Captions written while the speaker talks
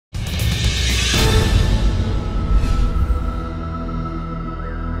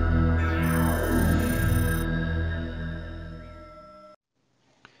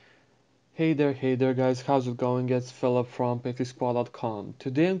Hey there guys, how's it going? It's Philip from PixieClash.com.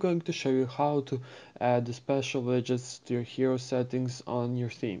 Today I'm going to show you how to add the special widgets to your hero settings on your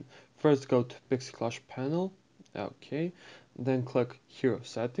theme. First go to PixieClash panel, okay, then click Hero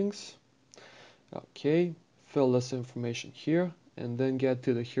Settings, okay, fill this information here, and then get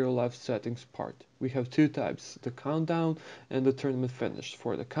to the Hero Life Settings part. We have two types, the countdown and the tournament finish.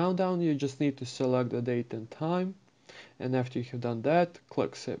 For the countdown you just need to select the date and time, and after you have done that,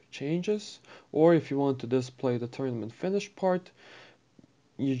 click Save Changes, or if you want to display the tournament finish part,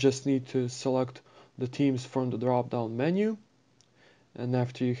 you just need to select the teams from the drop down menu, and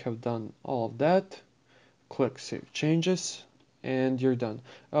after you have done all of that, click Save Changes, and you're done.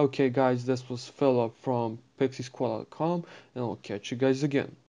 Okay guys, this was Philip from PixieSquad.com, and I'll catch you guys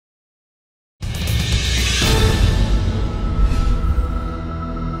again.